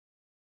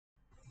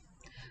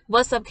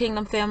What's up,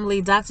 Kingdom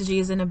family? Dr. G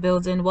is in the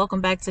building.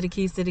 Welcome back to the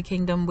Keys to the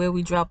Kingdom, where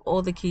we drop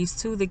all the keys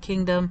to the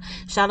kingdom.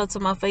 Shout out to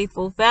my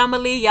faithful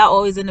family. Y'all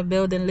always in the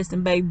building.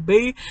 Listen,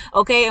 baby.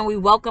 Okay, and we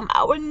welcome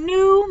our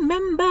new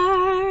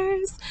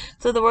members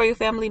to the Royal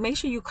Family. Make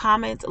sure you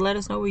comment. Let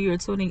us know where you're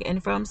tuning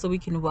in from so we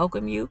can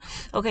welcome you.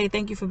 Okay,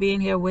 thank you for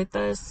being here with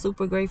us.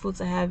 Super grateful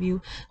to have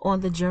you on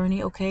the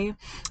journey, okay?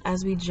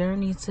 As we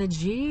journey to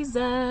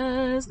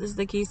Jesus. This is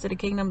the Keys to the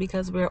Kingdom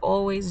because we're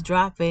always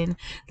dropping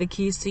the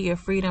keys to your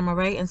freedom, all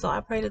right? And so I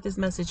pray that this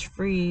message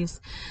frees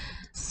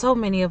so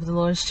many of the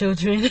Lord's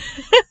children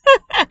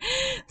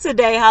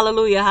today.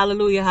 Hallelujah,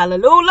 hallelujah,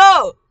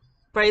 hallelujah.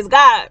 Praise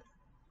God.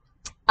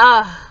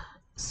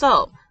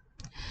 So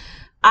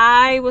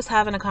I was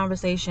having a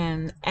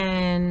conversation,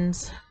 and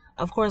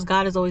of course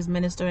God is always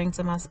ministering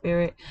to my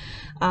spirit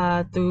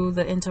through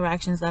the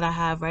interactions that I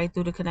have, right?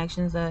 Through the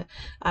connections that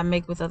I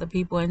make with other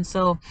people. And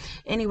so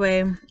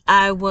anyway,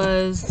 I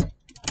was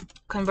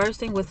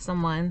conversing with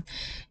someone,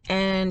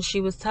 and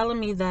she was telling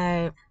me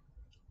that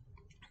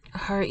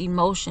her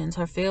emotions,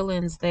 her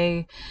feelings,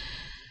 they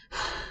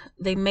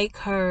make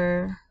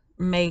her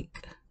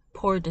make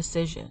poor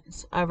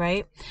decisions, all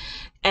right?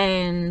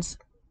 And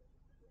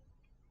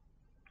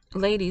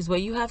ladies,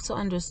 what you have to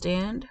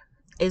understand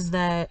is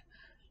that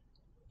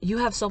you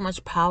have so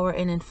much power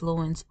and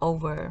influence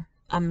over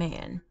a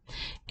man.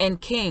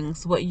 And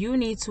kings, what you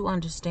need to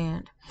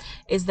understand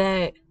is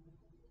that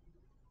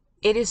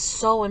it is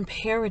so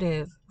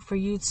imperative for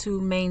you to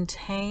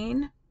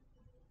maintain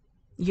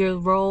your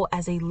role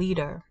as a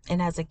leader and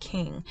as a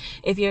king.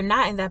 If you're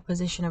not in that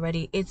position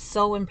already, it's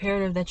so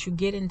imperative that you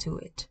get into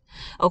it.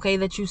 Okay,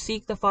 that you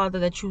seek the Father,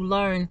 that you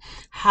learn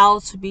how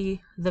to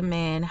be the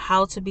man,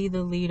 how to be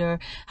the leader,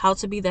 how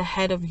to be the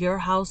head of your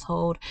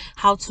household,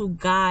 how to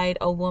guide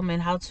a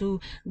woman, how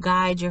to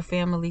guide your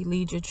family,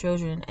 lead your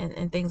children,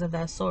 and things of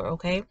that sort.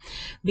 Okay,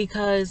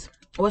 because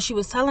what she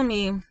was telling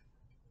me,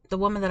 the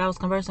woman that I was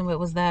conversing with,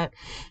 was that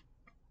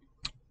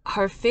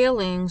her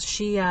feelings,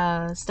 she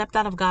stepped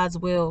out of God's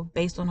will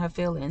based on her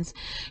feelings.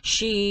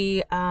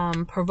 She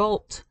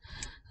provoked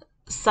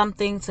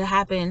something to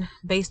happen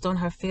based on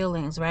her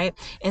feelings, right?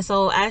 And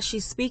so as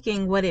she's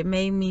speaking, what it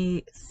made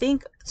me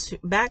think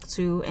back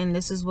to, and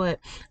this is what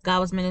God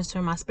was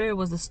ministering my spirit,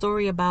 was the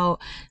story about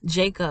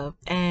Jacob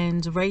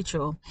and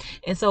Rachel.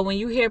 And so when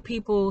you hear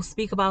people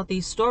speak about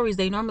these stories,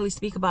 they normally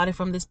speak about it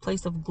from this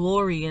place of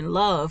glory and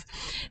love.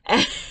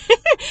 And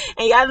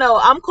y'all know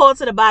I'm called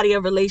to the body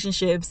of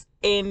relationships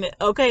in,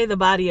 okay, the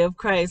body of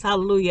Christ.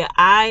 Hallelujah.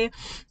 I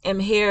am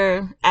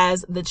here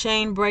as the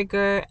chain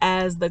breaker,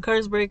 as the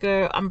curse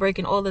breaker. I'm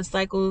breaking all the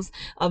cycles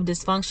of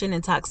dysfunction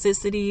and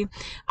toxicity.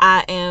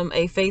 I am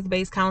a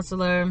faith-based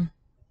counselor,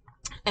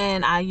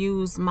 and I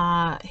use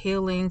my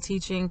healing,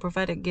 teaching,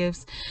 prophetic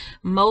gifts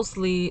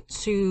mostly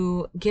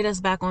to get us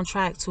back on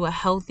track to a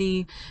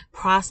healthy,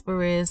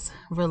 prosperous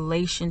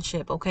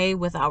relationship, okay,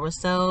 with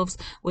ourselves,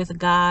 with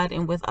God,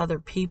 and with other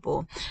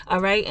people.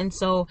 All right. And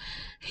so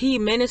he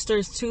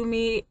ministers to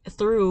me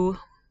through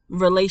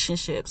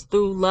relationships,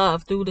 through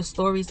love, through the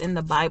stories in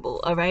the Bible.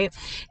 All right.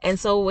 And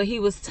so what he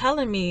was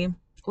telling me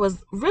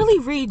was really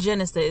read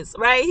Genesis,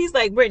 right? He's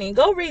like, Brittany,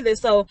 go read this.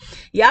 So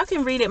y'all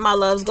can read it, my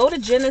loves. Go to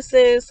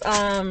Genesis,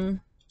 start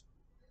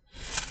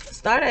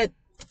at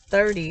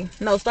 30.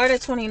 No, start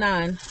at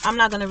 29. I'm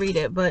not going to read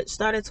it, but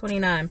start at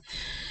 29.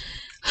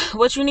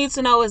 What you need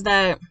to know is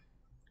that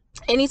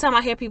anytime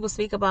I hear people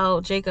speak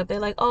about Jacob, they're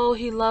like, oh,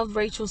 he loved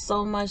Rachel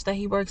so much that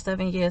he worked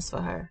 7 years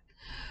for her.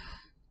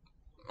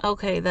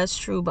 Okay, that's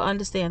true, but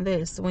understand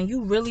this. When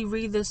you really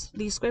read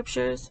these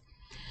scriptures,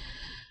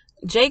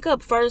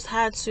 Jacob first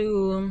had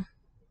to,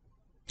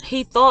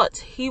 he thought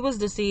he was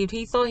deceived.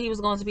 He thought he was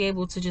going to be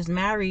able to just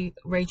marry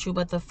Rachel,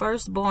 but the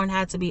firstborn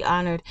had to be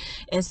honored.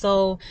 And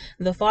so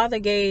the father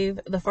gave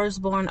the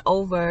firstborn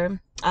over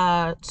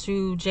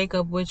to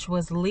Jacob, which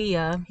was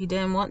Leah. He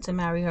didn't want to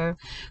marry her,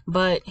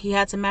 but he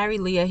had to marry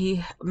Leah.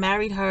 He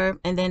married her,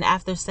 and then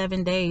after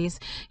 7 days,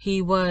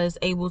 he was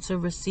able to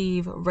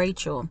receive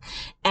Rachel.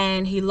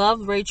 And he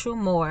loved Rachel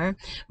more,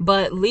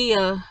 but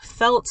Leah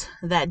felt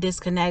that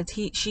disconnect.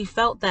 She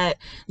felt that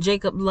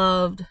Jacob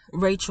loved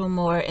Rachel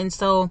more. And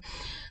so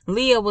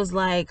Leah was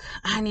like,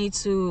 I need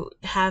to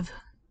have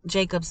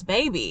Jacob's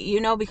baby,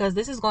 because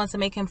this is going to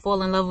make him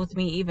fall in love with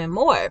me even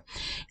more.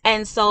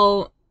 And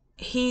so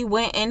he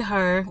went in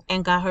her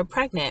and got her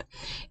pregnant.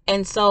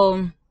 And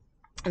so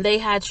they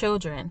had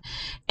children.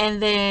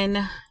 And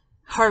then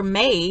her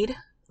maid,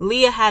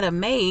 Leah had a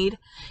maid,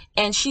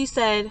 and she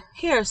said,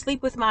 here,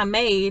 sleep with my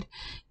maid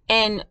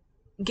and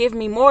give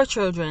me more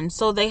children.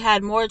 So they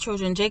had more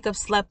children. Jacob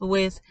slept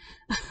with,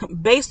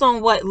 based on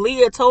what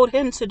Leah told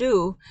him to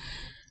do,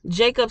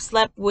 Jacob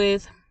slept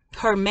with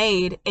her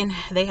maid and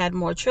they had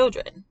more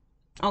children.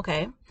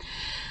 Okay.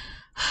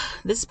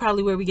 This is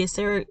probably where we get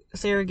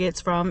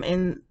surrogates from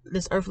in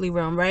this earthly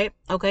realm, right?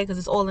 Okay, because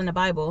it's all in the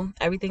Bible,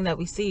 everything that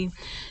we see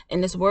in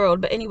this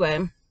world. But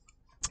anyway,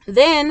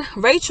 then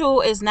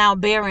Rachel is now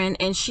barren,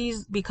 and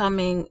she's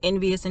becoming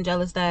envious and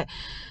jealous that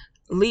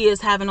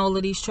Leah's having all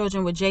of these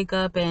children with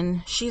Jacob,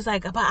 and she's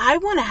like, but I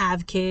want to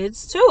have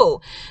kids too,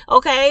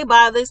 okay,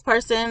 by this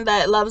person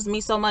that loves me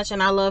so much,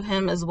 and I love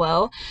him as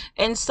well.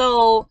 And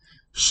so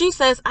she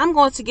says, I'm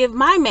going to give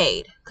my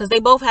maid, because they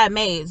both had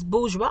maids,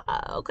 bourgeois,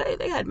 okay,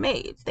 they had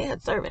maids, they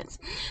had servants.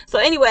 So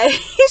anyway,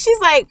 she's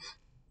like,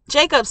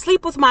 Jacob,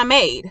 sleep with my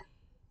maid,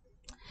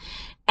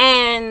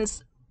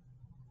 and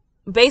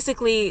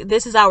basically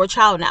this is our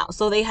child now.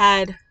 So they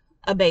had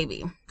a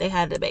baby.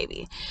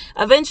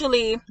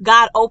 Eventually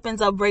God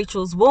opens up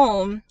Rachel's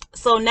womb,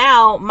 so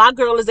now my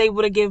girl is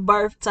able to give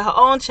birth to her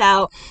own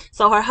child.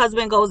 So her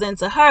husband goes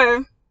into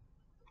her,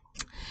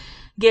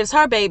 gives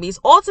her babies.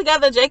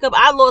 Altogether, Jacob,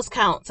 I lost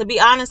count. To be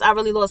honest, I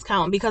really lost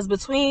count, because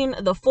between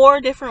the 4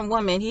 different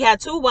women, he had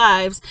 2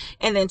 wives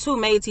and then 2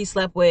 maids he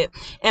slept with,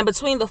 and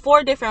between the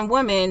 4 different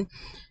women,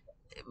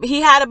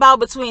 he had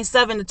about between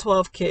 7 to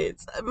 12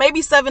 kids,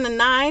 maybe 7 to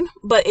 9,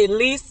 but at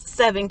least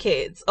 7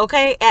 kids,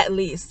 okay, at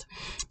least.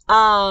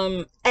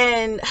 And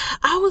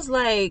I was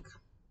like,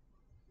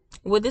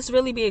 would this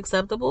really be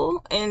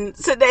acceptable in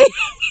today's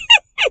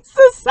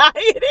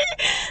society?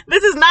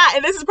 This is not,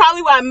 and this is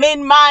probably why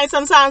men mind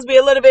sometimes be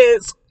a little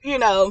bit,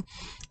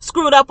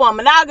 screwed up on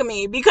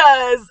monogamy,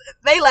 because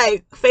they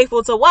like,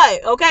 faithful to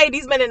what? Okay,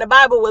 these men in the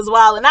Bible was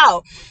wilding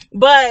out,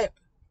 but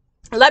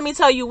let me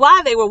tell you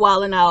why they were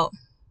wilding out.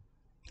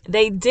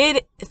 They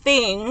did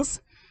things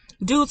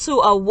due to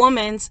a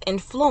woman's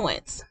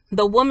influence.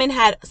 The woman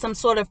had some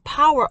sort of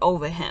power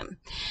over him.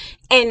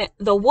 And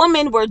the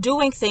women were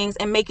doing things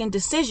and making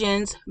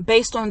decisions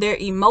based on their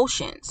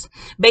emotions,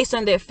 based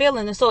on their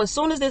feelings. And so as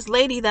soon as this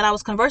lady that I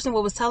was conversing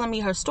with was telling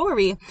me her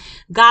story,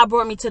 God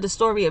brought me to the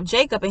story of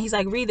Jacob. And he's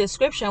like, read this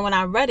scripture. And when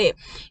I read it,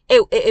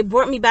 it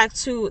brought me back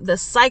to the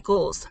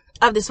cycles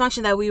of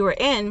dysfunction that we were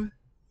in,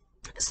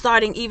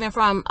 starting even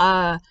from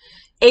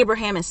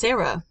Abraham and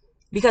Sarah,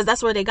 because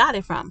that's where they got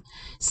it from.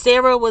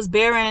 Sarah was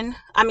barren.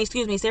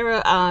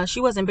 Sarah,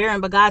 she wasn't barren,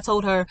 but God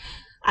told her,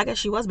 I guess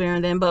she was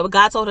barren then, but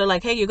God told her,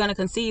 like, hey, you're going to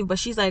conceive. But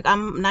she's like,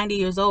 I'm 90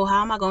 years old.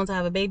 How am I going to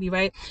have a baby,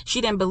 right?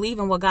 She didn't believe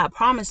in what God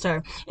promised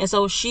her. And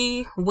so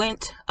she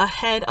went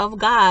ahead of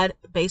God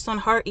based on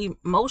her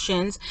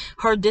emotions,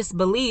 her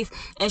disbelief.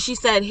 And she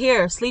said,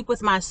 here, sleep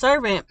with my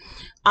servant,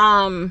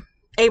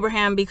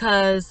 Abraham,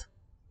 because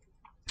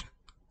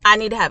I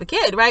need to have a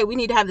kid, right? We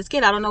need to have this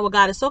kid. I don't know what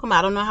God is talking about.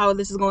 I don't know how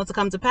this is going to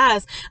come to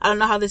pass. I don't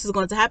know how this is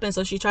going to happen.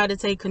 So she tried to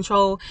take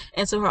control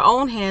into her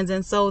own hands.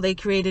 And so they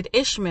created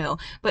Ishmael.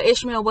 But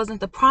Ishmael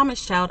wasn't the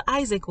promised child.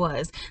 Isaac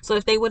was. So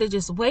if they would have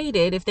just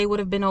waited, if they would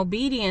have been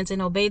obedient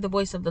and obeyed the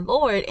voice of the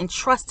Lord and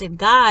trusted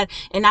God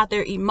and not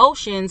their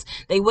emotions,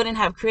 they wouldn't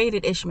have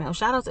created Ishmael.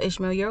 Shout out to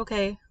Ishmael. You're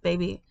okay,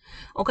 baby.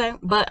 Okay.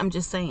 But I'm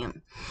just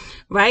saying,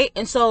 right?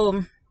 And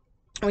so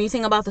when you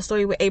think about the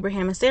story with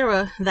Abraham and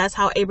Sarah, that's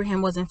how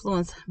Abraham was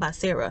influenced by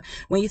Sarah.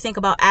 When you think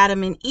about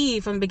Adam and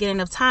Eve from the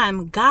beginning of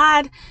time,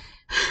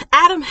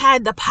 Adam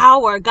had the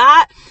power.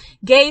 God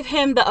gave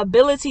him the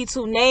ability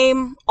to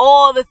name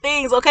all the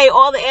things, okay,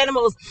 all the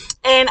animals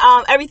and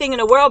everything in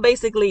the world,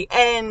 basically.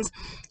 And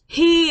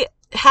he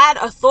had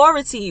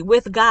authority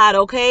with God,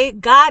 okay?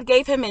 God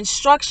gave him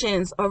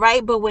instructions, all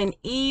right? But when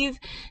Eve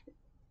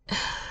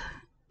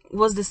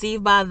was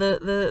deceived by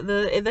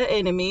the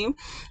enemy,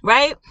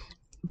 right?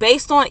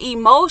 Based on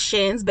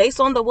emotions, based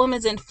on the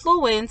woman's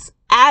influence,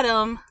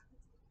 Adam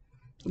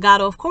got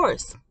off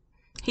course.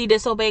 He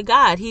disobeyed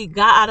God. He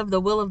got out of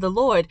the will of the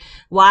Lord.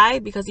 Why?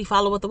 Because he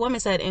followed what the woman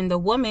said. And the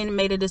woman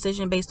made a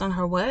decision based on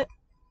her what?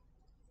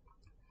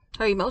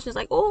 Her emotions.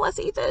 Like, oh, let's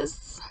eat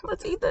this.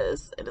 Let's eat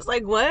this. And it's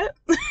like, what?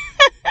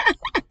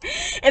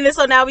 And then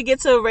so now we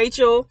get to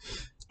Rachel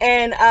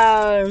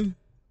and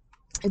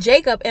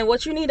Jacob. And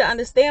what you need to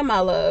understand, my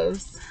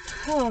loves.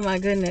 Oh, my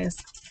goodness.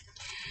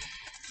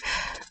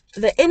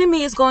 The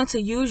enemy is going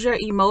to use your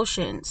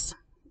emotions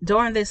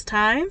during this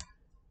time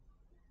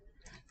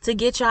to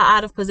get y'all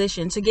out of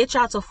position, to get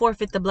y'all to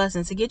forfeit the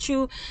blessing, to get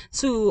you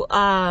to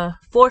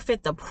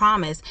forfeit the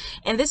promise.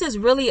 And this is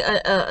really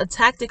a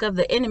tactic of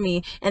the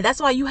enemy. And that's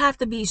why you have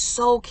to be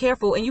so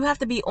careful and you have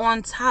to be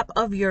on top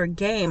of your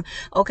game.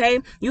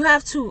 Okay. You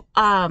have to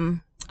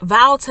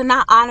vow to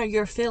not honor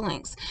your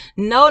feelings.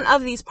 None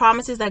of these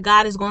promises that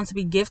God is going to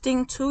be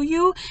gifting to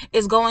you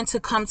is going to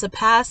come to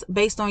pass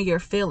based on your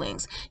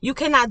feelings. You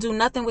cannot do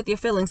nothing with your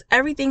feelings.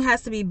 Everything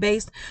has to be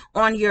based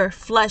on your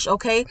flesh.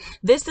 Okay.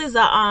 This is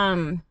a,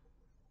 how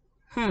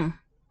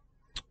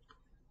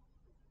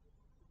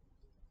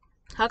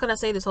could I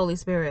say this, Holy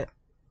Spirit?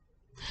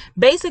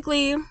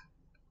 Basically,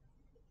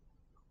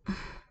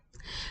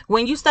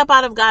 when you step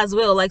out of God's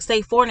will, like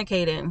say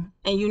fornicating,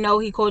 and you know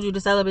he called you to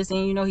celibacy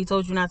and you know he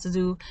told you not to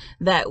do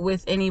that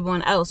with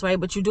anyone else, right?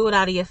 But you do it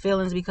out of your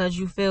feelings because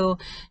you feel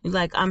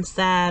like I'm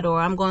sad or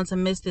I'm going to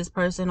miss this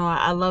person or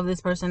I love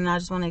this person and I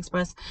just want to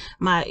express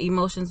my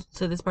emotions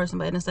to this person,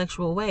 but in a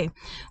sexual way.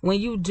 When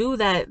you do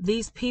that,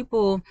 these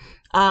people,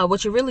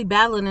 what you're really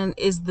battling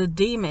is the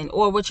demon,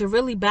 or what you're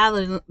really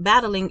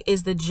battling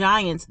is the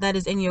giant that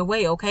is in your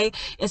way, okay?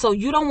 And so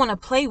you don't want to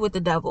play with the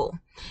devil.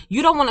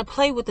 You don't want to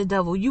play with the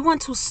devil. You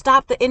want to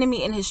stop the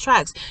enemy in his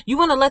tracks. You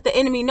want to let the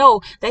enemy know,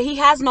 know that he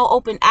has no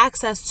open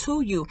access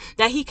to you,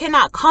 that he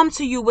cannot come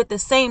to you with the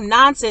same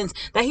nonsense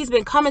that he's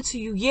been coming to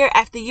you year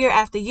after year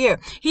after year.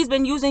 He's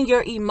been using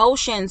your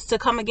emotions to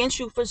come against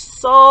you for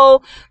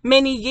so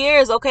many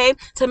years, okay?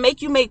 To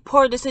make you make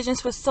poor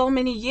decisions for so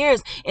many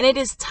years. And it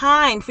is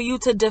time for you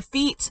to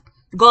defeat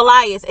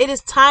Goliath. It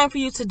is time for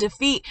you to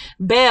defeat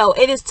Baal.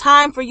 It is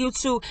time for you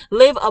to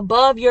live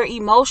above your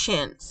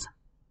emotions.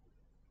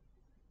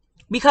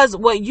 Because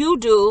what you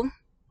do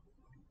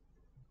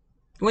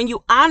when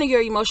you honor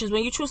your emotions,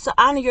 when you choose to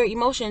honor your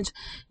emotions,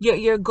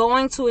 you're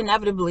going to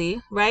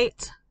inevitably,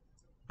 right?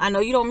 I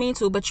know you don't mean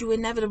to, but you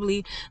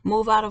inevitably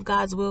move out of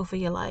God's will for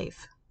your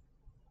life.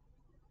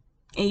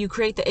 And you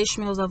create the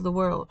Ishmaels of the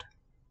world.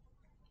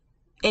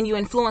 And you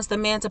influence the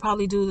man to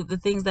probably do the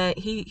things that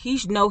he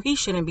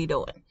shouldn't be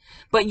doing.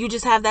 But you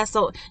just have that,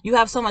 so you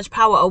have so much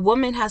power. A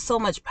woman has so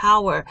much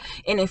power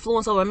and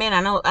influence over a man.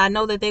 I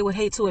know that they would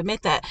hate to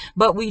admit that,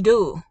 but we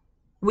do.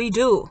 We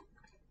do.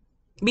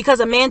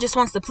 Because a man just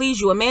wants to please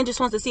you. A man just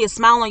wants to see a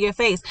smile on your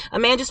face. A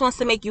man just wants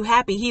to make you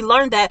happy. He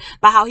learned that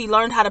by how he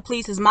learned how to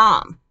please his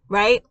mom,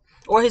 right?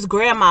 Or his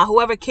grandma,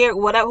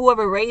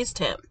 whoever raised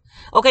him.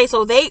 Okay,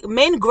 so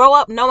men grow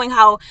up knowing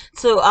how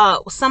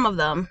to, some of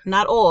them,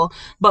 not all,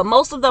 but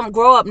most of them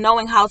grow up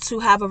knowing how to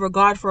have a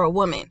regard for a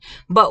woman.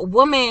 But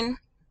women,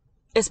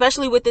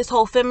 especially with this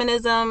whole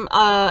feminism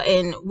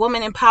and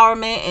woman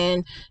empowerment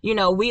and,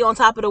 we on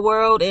top of the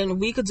world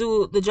and we could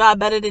do the job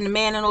better than the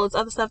man and all this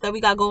other stuff that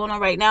we got going on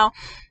right now,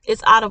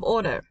 it's out of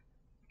order.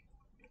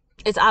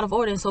 It's out of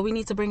order, and so we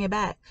need to bring it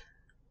back.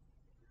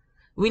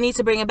 We need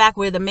to bring it back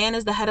where the man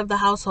is the head of the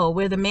household,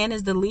 where the man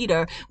is the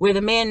leader, where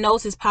the man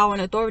knows his power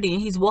and authority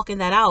and he's walking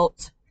that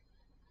out.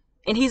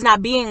 And he's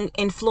not being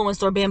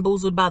influenced or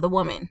bamboozled by the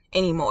woman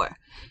anymore.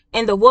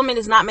 And the woman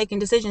is not making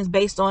decisions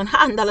based on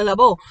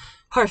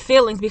her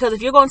feelings. Because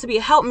if you're going to be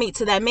a helpmeet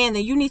to that man,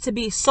 then you need to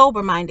be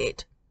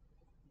sober-minded.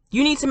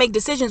 You need to make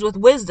decisions with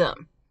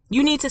wisdom.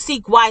 You need to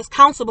seek wise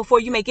counsel before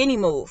you make any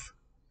move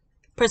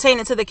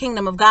pertaining to the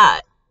kingdom of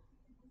God.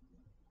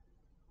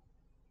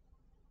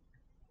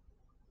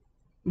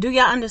 Do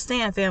y'all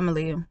understand,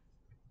 family?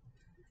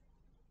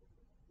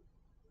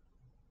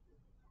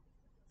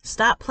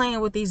 Stop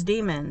playing with these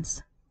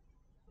demons.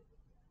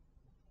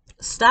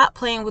 Stop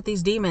playing with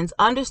these demons.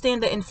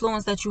 Understand the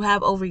influence that you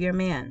have over your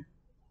man.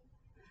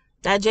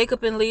 That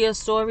Jacob and Leah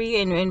story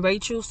and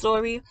Rachel's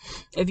story,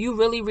 if you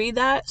really read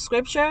that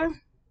scripture,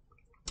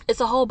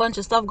 it's a whole bunch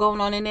of stuff going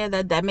on in there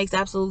that makes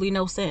absolutely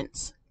no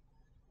sense.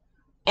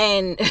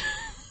 And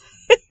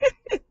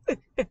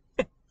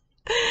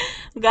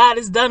God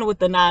is done with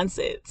the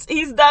nonsense.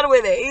 He's done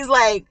with it. He's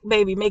like,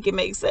 baby, make it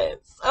make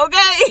sense.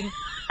 Okay?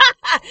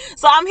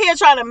 So I'm here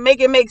trying to make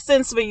it make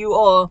sense for you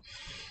all.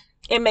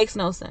 It makes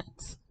no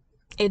sense.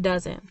 It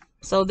doesn't.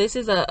 So this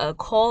is a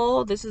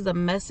call. This is a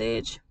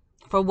message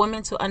for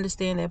women to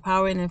understand their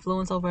power and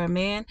influence over a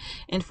man,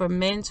 and for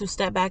men to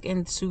step back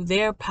into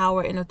their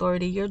power and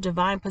authority, your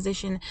divine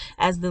position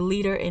as the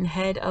leader and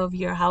head of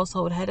your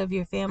household, head of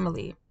your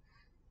family.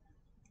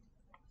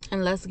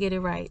 And let's get it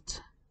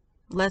right.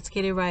 Let's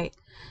get it right.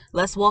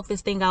 Let's walk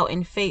this thing out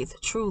in faith,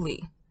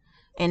 truly,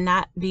 and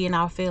not be in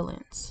our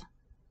feelings.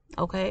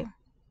 Okay?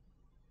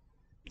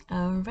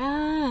 All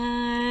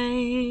right.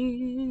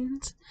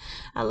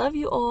 I love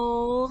you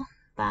all.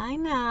 Bye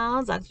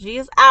now. Dr. G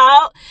is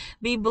out.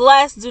 Be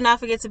blessed. Do not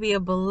forget to be a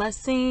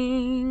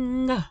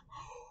blessing.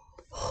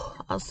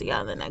 I'll see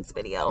y'all in the next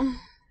video.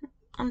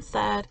 I'm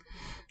sad.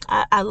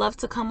 I love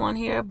to come on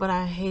here, but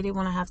I hate it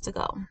when I have to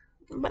go.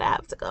 But I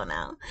have to go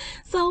now.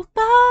 So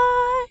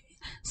bye.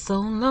 So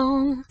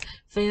long.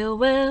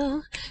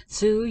 Farewell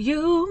to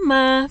you,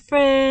 my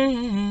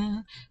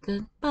friend.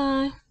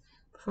 Goodbye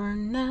for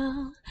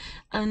now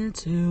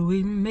until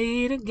we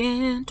meet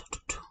again.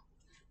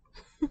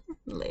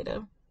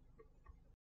 Later.